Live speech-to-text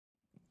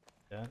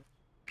Ya.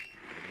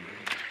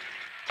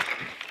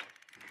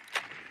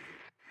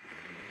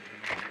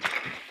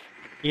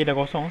 Dah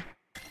kosong.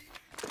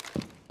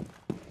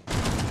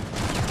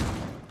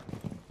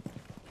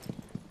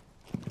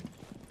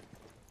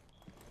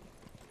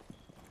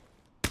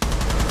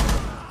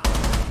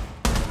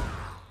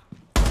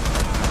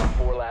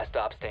 Four last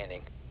stop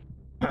standing.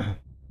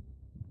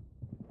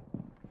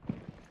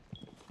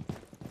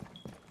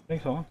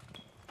 Think so.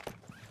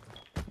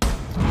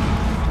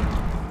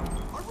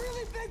 A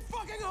really big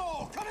fucking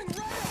hole coming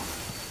right up.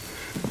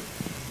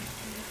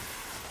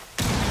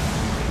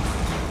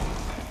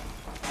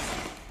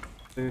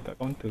 Dia tak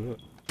counter kot.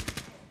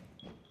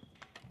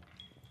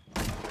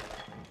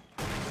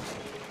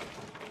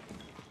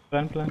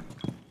 Pelan-pelan.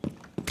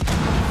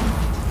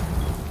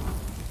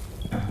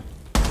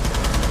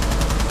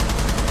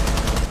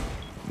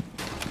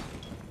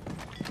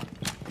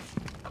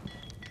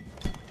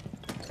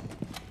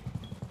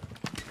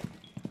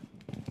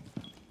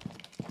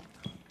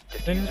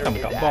 Diffuser Ini is kat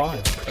bawah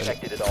active,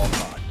 protected at all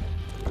costs.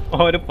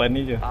 Oh, depan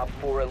ni je. Op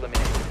 4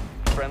 eliminated.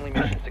 Friendly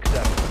mission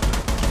successful.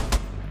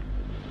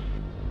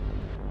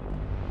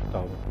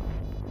 Tahu.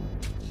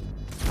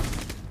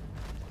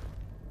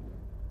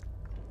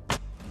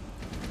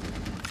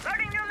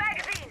 Loading new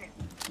magazine.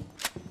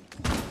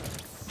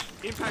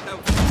 Impact out.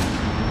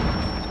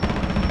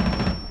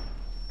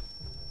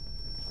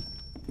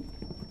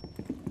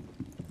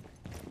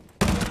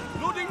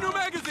 Loading new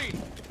magazine.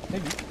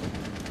 Maybe.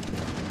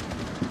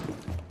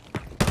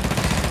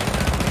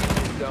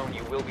 Zone,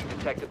 you will be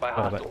detected by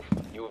Bye-bye.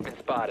 hostiles. You have been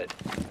spotted.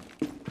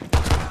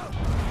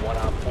 One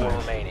op 4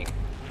 remaining.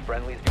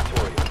 Friendly's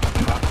victorious.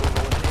 Hostiles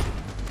eliminated.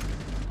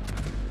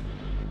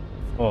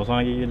 Oh,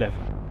 seorang lagi left.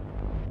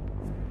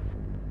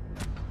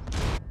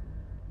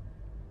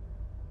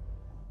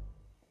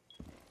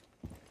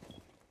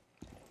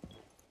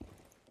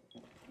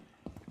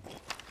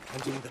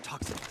 Handling the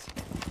toxins.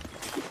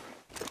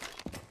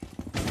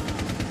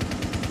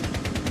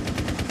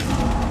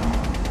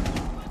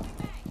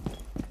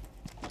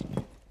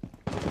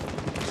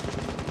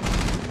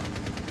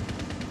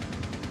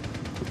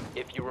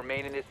 If you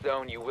remain in this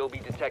zone, you will be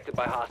detected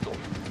by hostiles.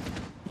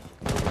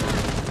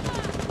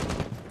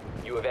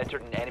 You have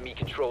entered an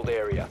enemy-controlled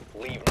area.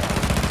 Leave now.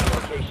 Your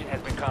location has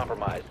been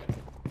compromised.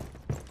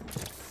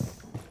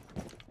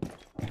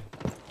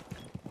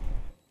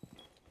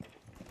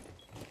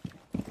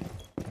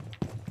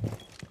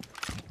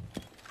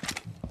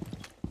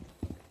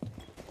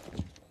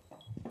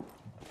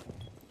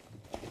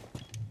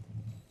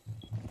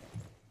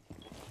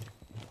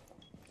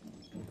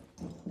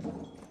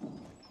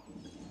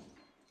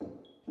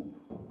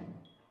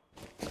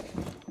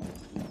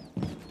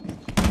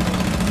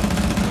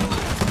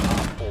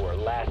 Op 4,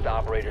 last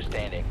operator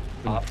standing.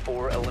 Op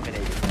 4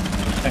 eliminated.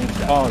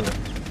 Thanks all.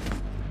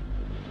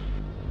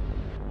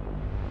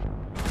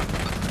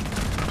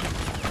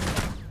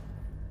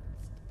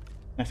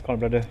 Nice call,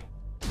 brother.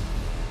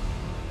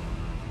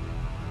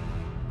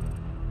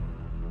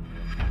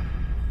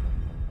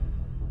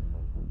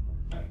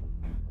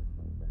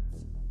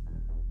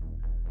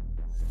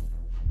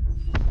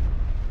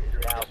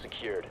 Now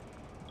secured.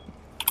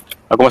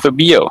 Aku masuk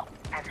B tau.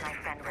 As my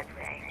friend would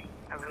say,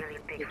 a really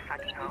big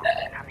fucking hole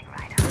coming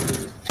right up.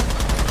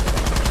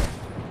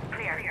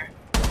 Clear.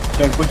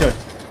 Jangan puncak.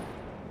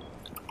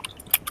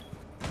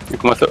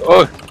 Aku masuk.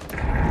 Oh.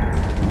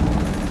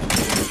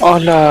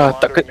 Alah,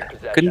 tak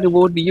kena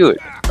body kot.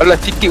 Alah,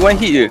 sikit one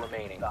hit je.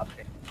 Remaining.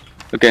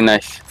 Okay,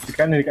 nice.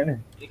 Dekat mana, dekat mana?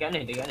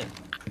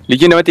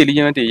 Legion dah mati,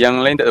 Legion mati. Yang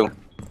lain tak tahu.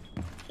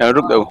 Yang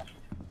Rook tahu.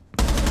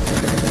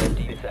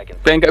 15 seconds.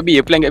 Plan kat B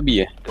je, plan kat B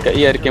je. Kat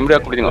A ada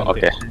kamera aku boleh tengok.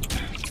 Okay.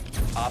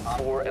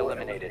 Op 4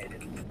 eliminated.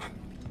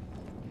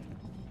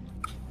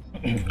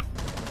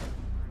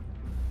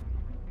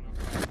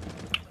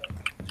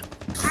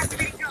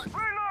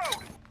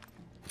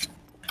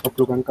 Kau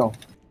perlukan kau.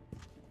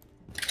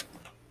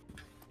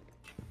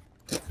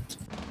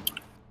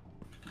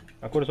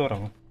 Aku ada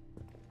seorang.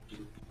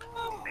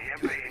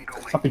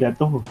 Siapa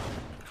jatuh?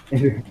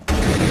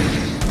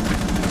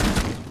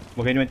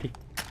 Bukan ini mati.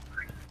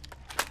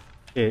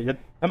 Okay,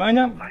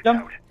 namanya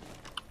jam.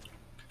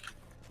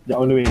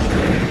 Jauh all the way.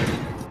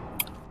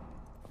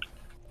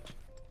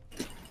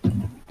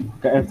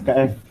 KF.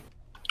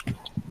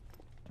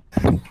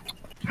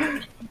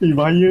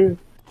 Bahaya.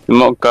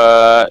 Tengok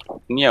kat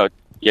ni tau.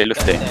 Yellow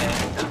stack.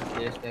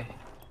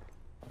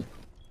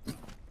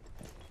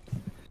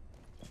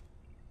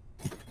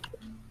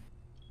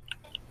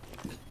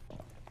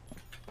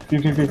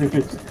 Fix.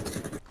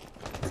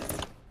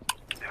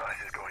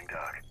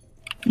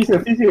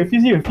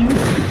 Fix here.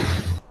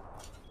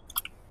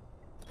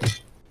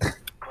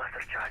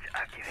 Cluster charge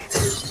activated.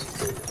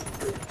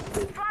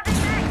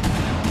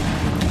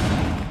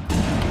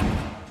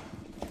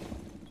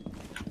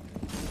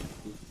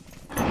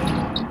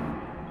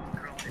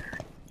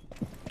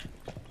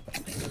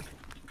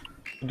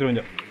 Turun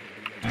jap.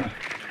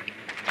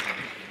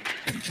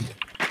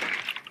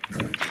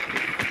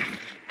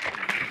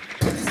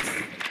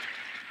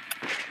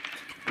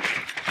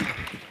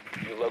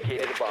 You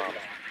located a bomb.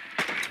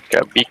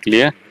 Kat B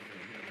clear.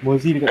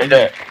 Mozi dekat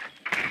Ada.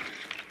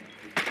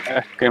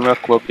 Kamera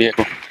aku habis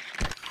aku.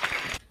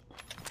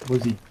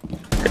 Mozi.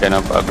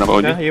 Kena nampak aku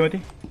nampak Mozi. Dah, A mati.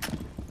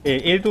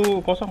 A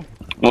tu kosong.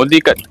 Mozi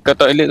kat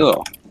toilet tu.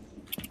 One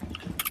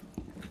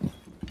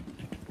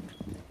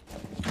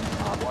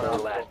of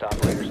the last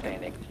operator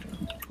standing.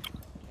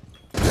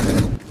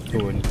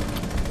 Tun.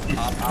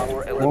 Op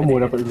hour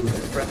Momo eliminated. dapat dulu.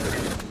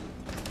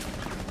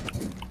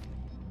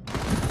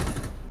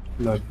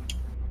 Lol.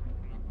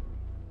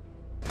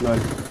 Lol.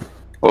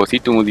 Oh,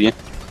 situ Mozi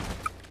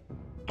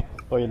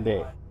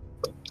Toilet.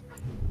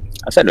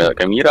 Asal ada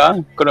kamera?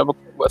 Kau nak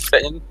buat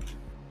set je.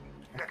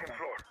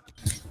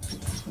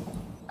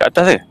 Kat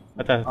atas ke?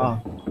 Atas.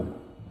 Ah.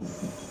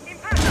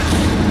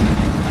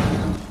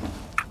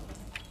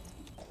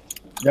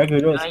 Jaga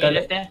dulu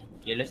sekali.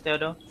 Yellow stair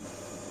tu.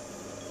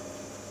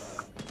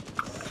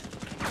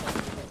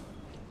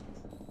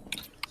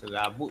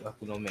 Serabut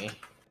aku nomor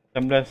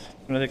 19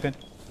 second.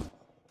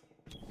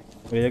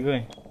 Boleh jaga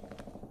ni.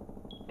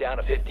 Down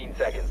to 15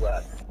 seconds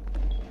left.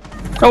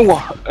 Oh,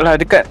 wah, lah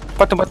dekat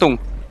patung-patung.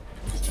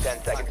 10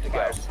 seconds to go.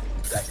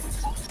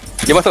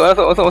 Dia masuk. 5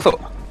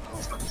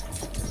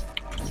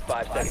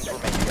 seconds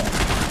remaining.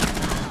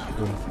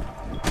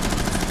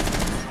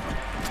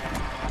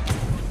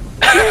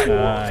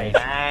 Nice.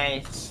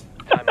 Nice.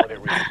 Time limit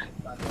reached.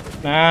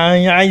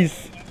 Nice.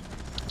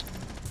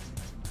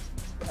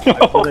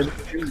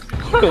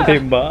 Kau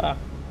tembak.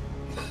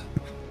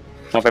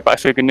 Sampai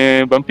paksa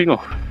kena bumping oh.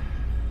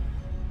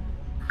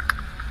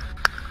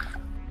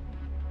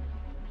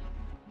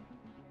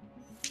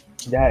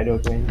 Jahat dia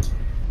tu.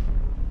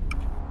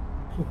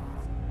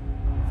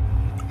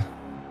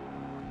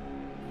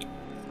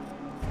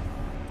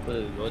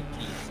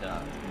 Roti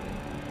sah.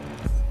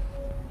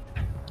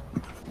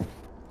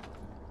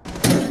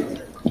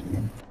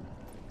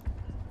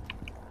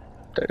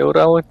 Tak ada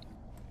orang pun.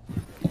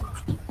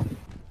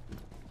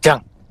 Jang,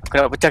 aku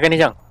nak pecahkan ni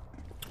Jang.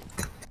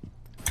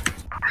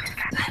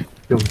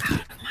 Jom.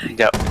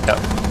 Sekejap.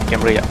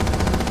 Kamera sekejap.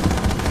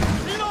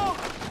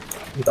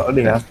 Ni tak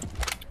boleh lah.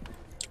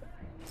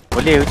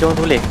 Boleh, macam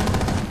tu boleh.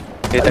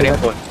 Dia tak ada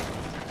handphone.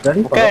 Dah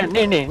ni Bukan,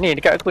 ni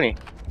dekat aku ni.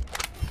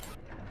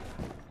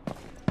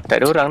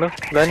 Tak ada orang tu,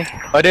 sebelah ni.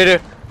 Oh, ada.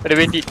 Ada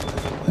bandit.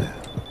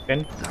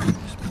 Kan?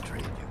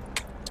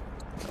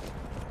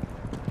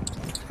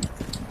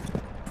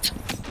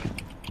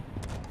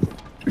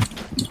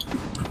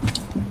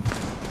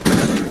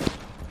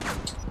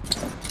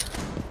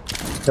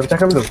 Dah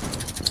pecahkan belum?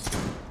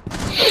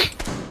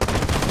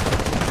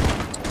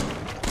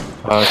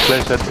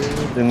 Clash ada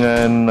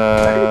dengan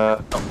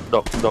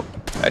dog.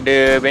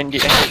 Ada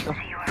bandit kan tu.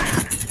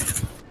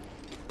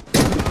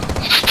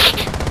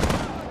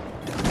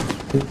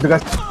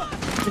 Dekat.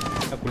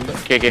 Aku lock.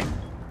 Okay.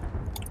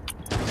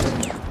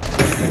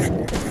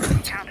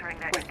 Countering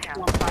that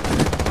intel. Hour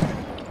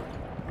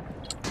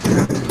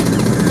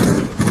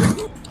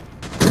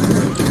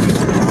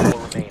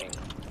remaining.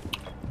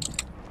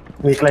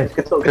 Ni Clash,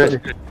 ketuk dia.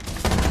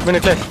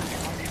 Mana Clash?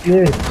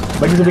 Ni.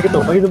 Bagi zombie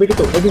ketuk.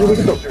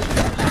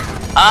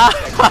 Ah!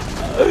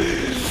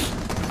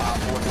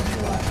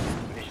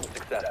 Mission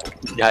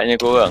successful. Jahatnya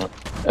korang.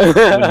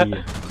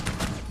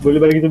 Boleh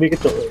bagi zombie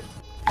ketuk.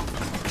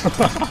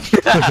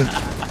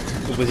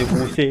 Tu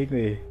pusing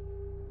ni.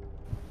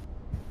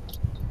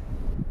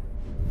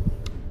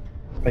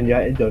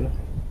 Panjat John lah.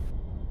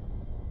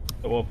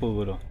 Tak buat apa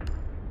pun tu.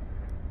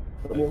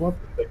 Tak boleh apa.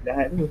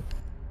 Jahat tu.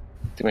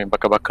 Dia main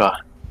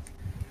bakar-bakar.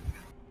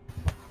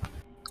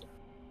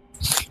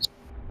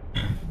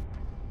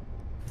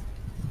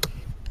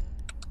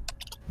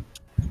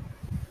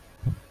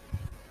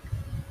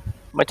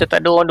 Macam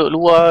tak ada orang duduk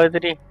luar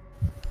tadi.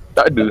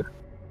 Tak ada.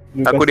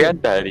 Aku di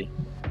atas tadi.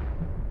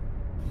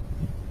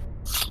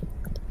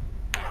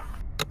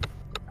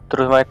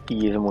 Terus mati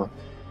semua.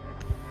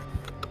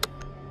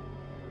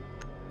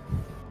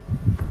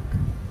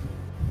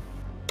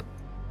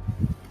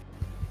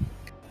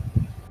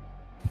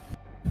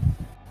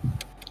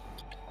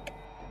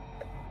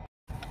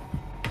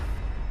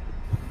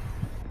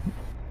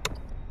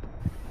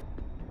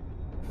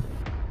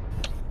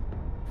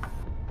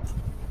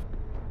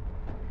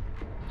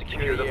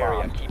 Secure the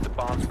area. Keep the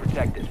bombs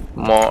protected.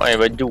 Mak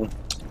baju.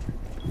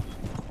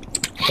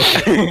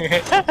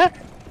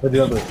 Baju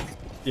apa?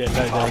 Ya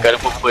dah.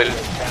 Kalau purple.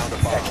 Found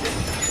effective.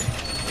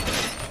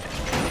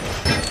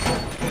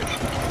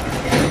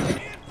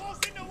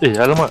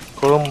 Alamak,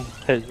 korang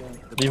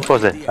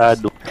reinforce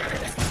Aduh.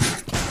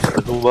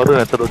 Aku baru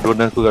nak taruh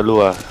drone aku kat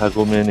luar.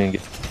 Aku main ni.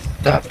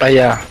 Tak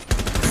payah.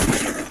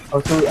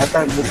 Oh tu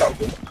atas buka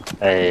tu.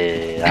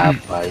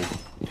 Apa ini?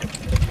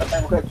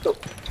 Atas buka ketuk.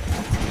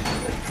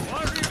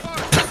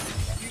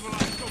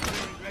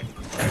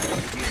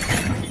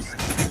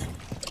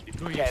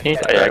 Ni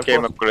tak payah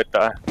game aku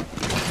letak.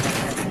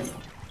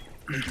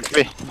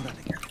 Weh.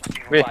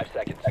 5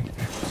 seconds.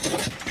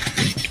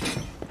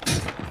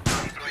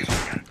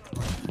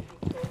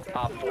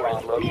 Op 4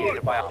 is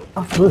located by op.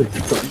 Apa?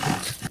 Ketuk.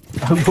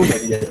 Apa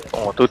kat dia?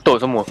 Oh, tutup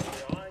semua.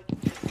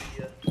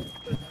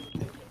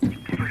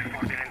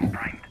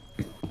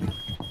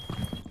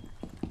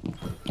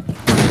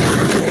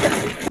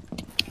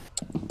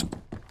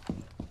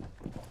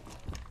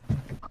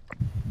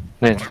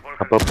 Ni,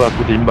 apa-apa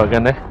aku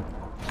timbangkan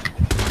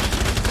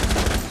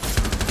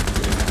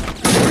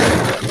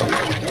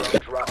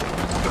Drop.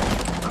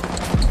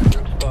 You're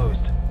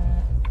exposed.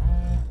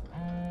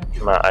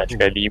 Mak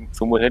sekali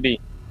semua tadi.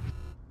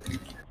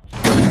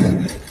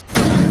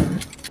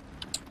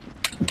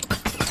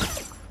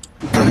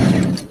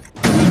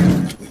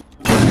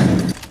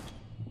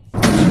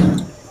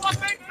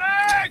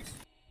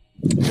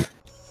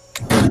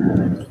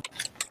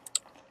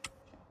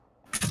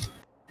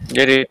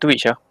 Dia ada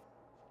Twitch lah.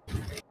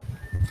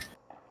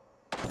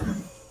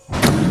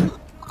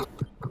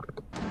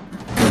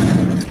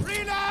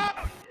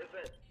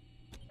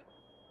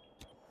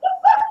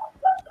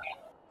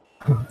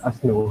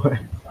 Aslo.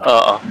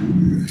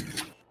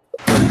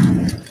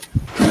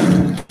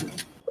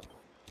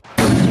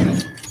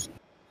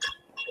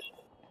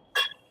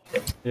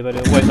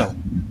 Daripada white tau.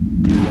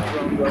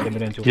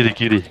 Kamera yang cukup.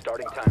 Kiri.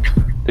 Starting time.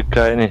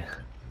 Dekat ni.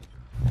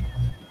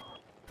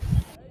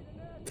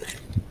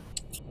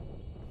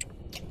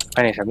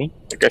 Mana Sami?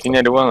 Dekat sini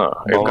ada orang tak?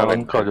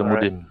 Bawang kau je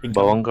Mudin.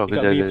 Bawang kau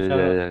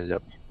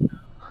kejap.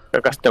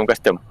 Custom.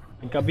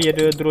 Kat B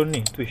ada drone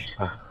ni, Twitch.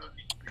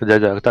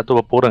 Kejap. Aku tak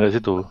tahu berapa orang kat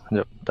situ.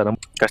 Kejap. Tak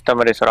nampak.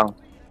 Custom ada seorang.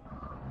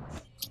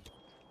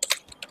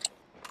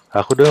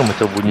 Aku dengar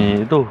macam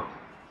bunyi tu.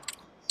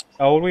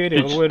 All the way ada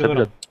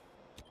orang.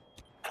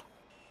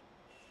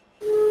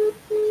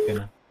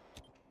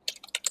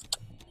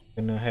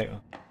 Kena hack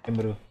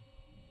kamera.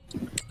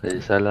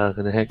 Salah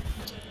kena hack.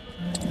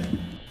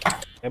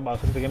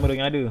 Tembak sensor kamera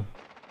yang ada.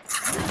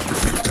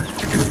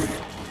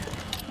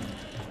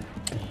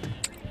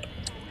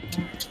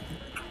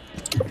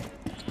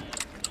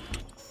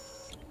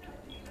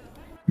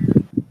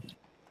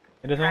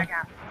 Ada semua?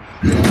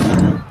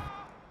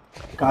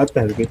 Kat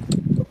atas ke?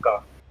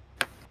 Tukar.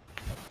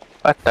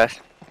 Atas.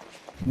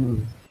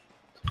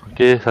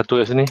 Okey,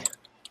 satu kat sini.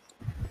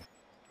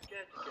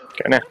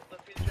 Kat mana?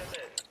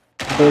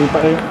 Kita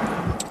lipat ni.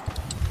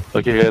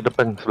 Okey, kat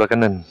depan sebelah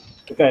kanan.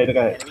 Dekat.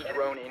 Enemy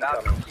drone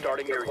incoming.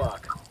 Starting your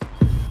clock.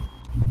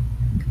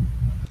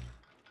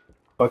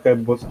 Pakai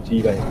bos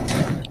G kan.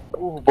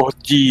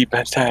 Boji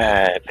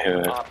pasal.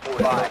 Op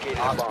 4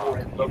 located a bomb.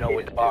 You know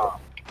what to do.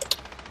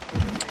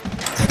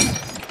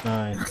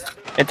 Nice.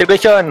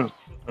 Integration.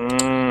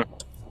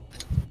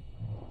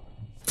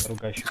 Baru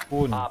guys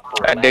pun. Op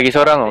 4 Ada lagi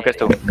seorang kat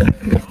situ.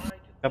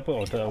 Siapa?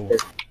 Oh tak tahu.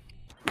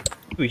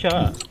 Twitch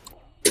lah.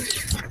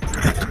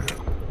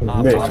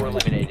 Op 4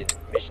 eliminated.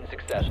 Mission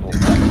successful.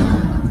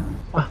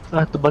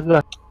 Terbanglah.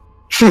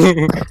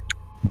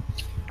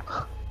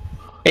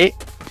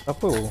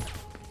 Apa?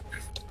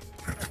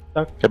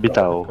 Kami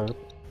tahu.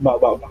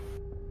 Bak.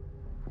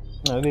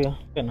 Nah dia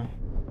kan.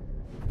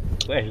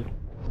 Well.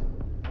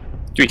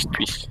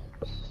 Twist.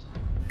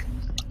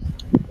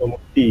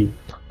 Monty.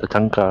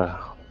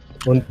 Tercangkar.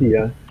 Monty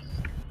lah.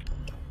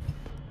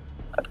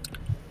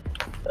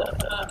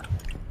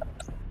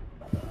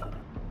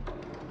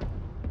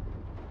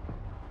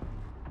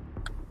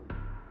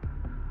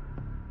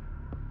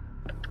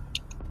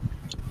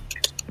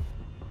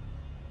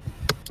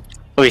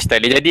 Wis,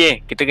 tak boleh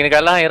jadi Kita kena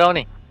kalah round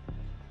ni.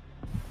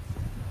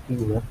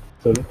 Tunggu lah.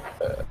 Sorry.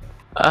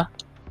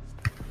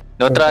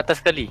 Notra atas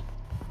sekali.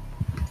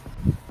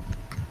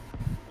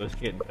 Terus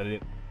sikit tak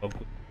ada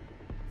bagus.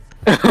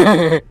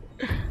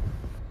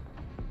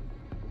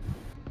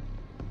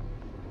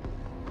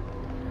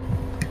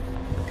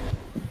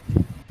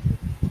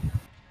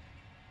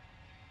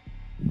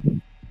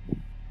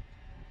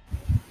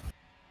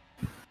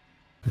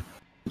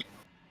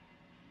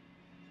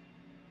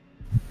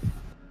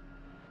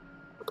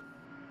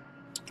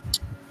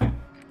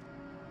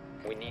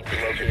 We need to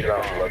locate a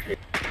bomb.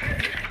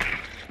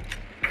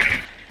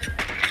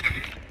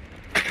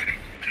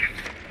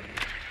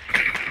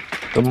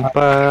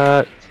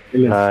 Tempat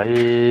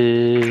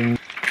lain.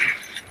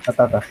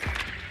 Atas.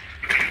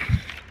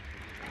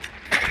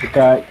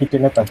 Dekat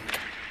kitchen atas.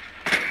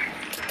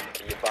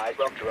 Be advised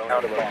your drone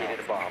has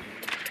located a bomb.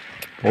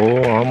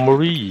 Oh,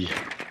 armory.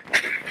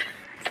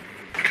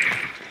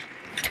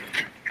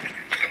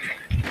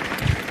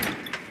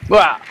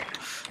 Wah.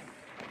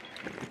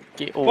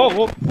 KO.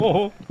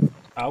 Oh.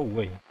 Tahu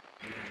weh.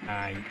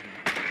 Hai.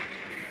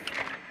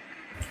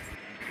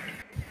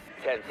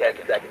 10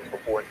 seconds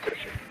before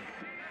insertion.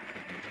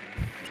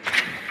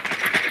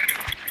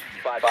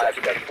 5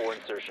 seconds before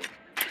insertion.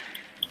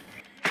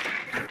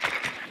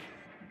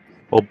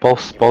 Oh,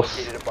 pause.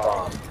 You located a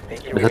bomb.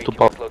 Make your way Satu to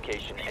pause. its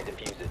location and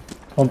defuse it.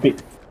 Kompit.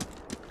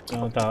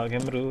 Tak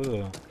kamera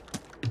tu.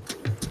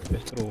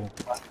 Destro.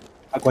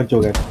 Aku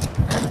hancurkan.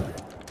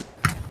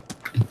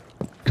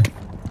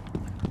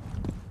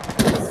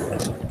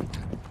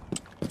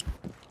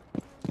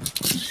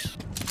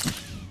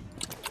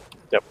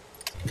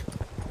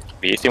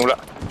 Bising pula.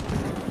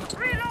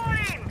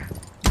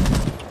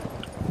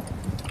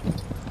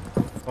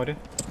 Oh dia.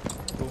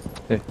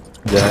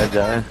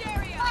 Jangan.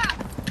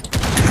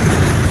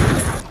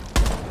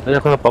 Tadi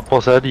aku nampak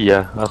pause tadi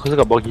lah. Aku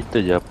cakap bawah kita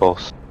je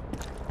pause.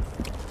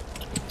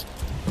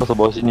 Pasal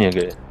bawah sini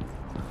agak.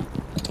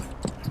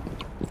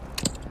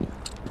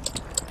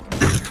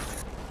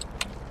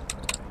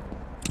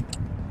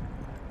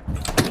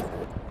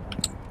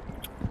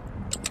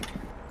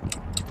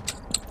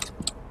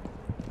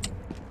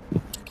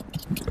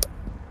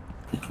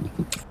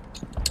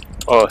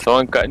 Oh,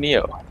 seorang kat ni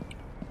tau.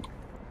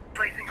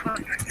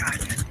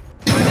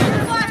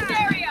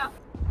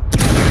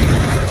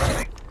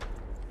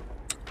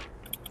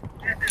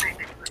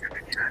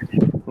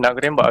 Nak aku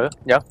tembak ke?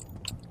 Jap.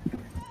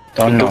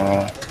 Don't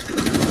know.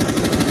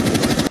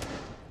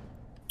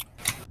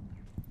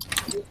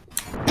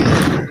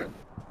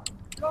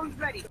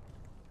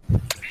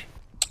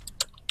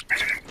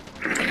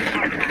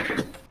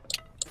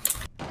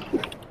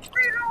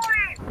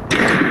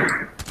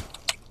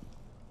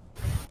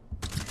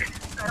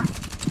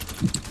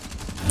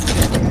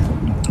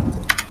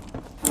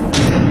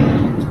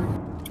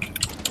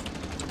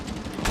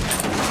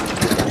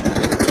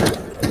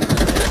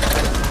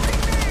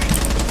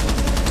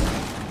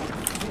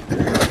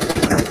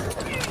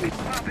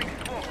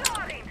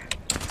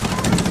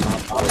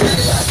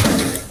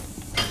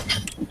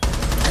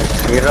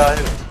 Merah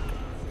je.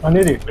 Mana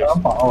dia? Tak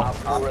nampak. Oh.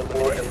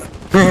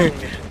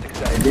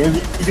 Dia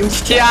video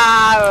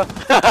Sial!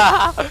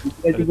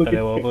 kita cuba Tak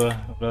ada apa-apa.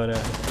 Belum ada.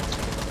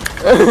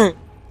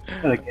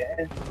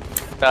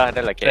 Dah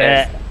lah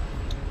KS.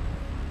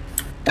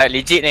 Tak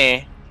legit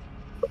ni.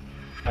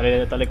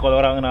 Tak boleh call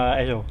orang nak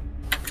Ash tau.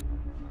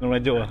 Kena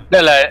merajuk lah.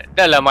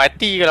 Dah lah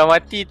mati. Kalau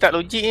mati tak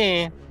logik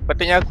ni.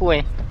 Patutnya aku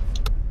ni.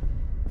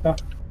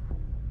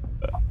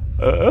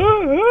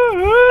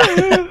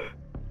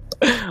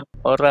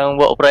 Orang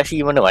buat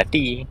operasi mana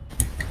mati.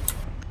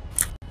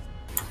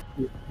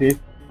 dia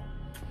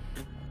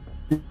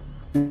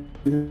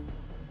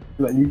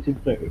sebab dia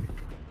cepat.